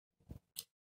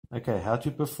Okay, how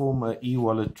to perform an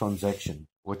e-wallet transaction.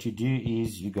 What you do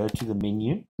is you go to the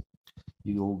menu.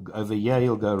 Over here,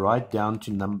 you'll go right down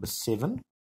to number 7.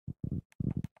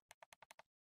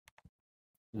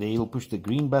 There you'll push the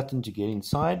green button to get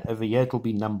inside. Over here, it'll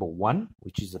be number 1,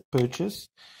 which is a purchase.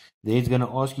 There it's going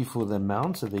to ask you for the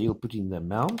amount. So there you'll put in the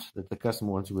amount that the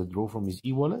customer wants to withdraw from his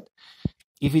e-wallet.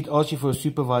 If it asks you for a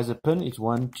supervisor PIN, it's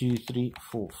 1, 2, 3,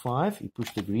 4, 5. You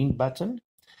push the green button.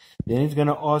 Then it's going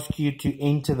to ask you to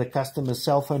enter the customer's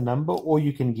cell phone number, or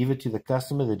you can give it to the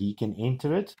customer that he can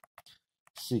enter it.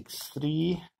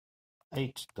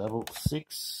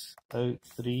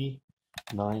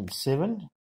 638660397.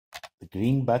 The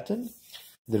green button.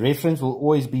 The reference will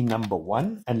always be number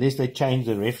 1 unless they change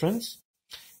the reference.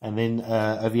 And then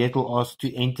over here it will ask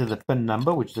to enter the PIN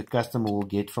number, which the customer will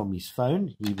get from his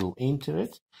phone. He will enter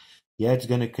it. Here it's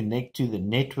going to connect to the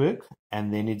network,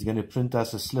 and then it's going to print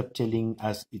us a slip telling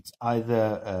us it's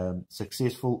either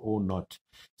successful or not.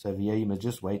 So over here you must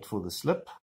just wait for the slip.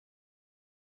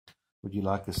 Would you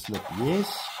like a slip?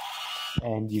 Yes.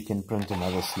 And you can print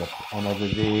another slip. And over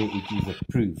there it is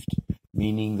approved,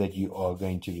 meaning that you are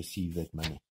going to receive that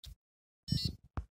money.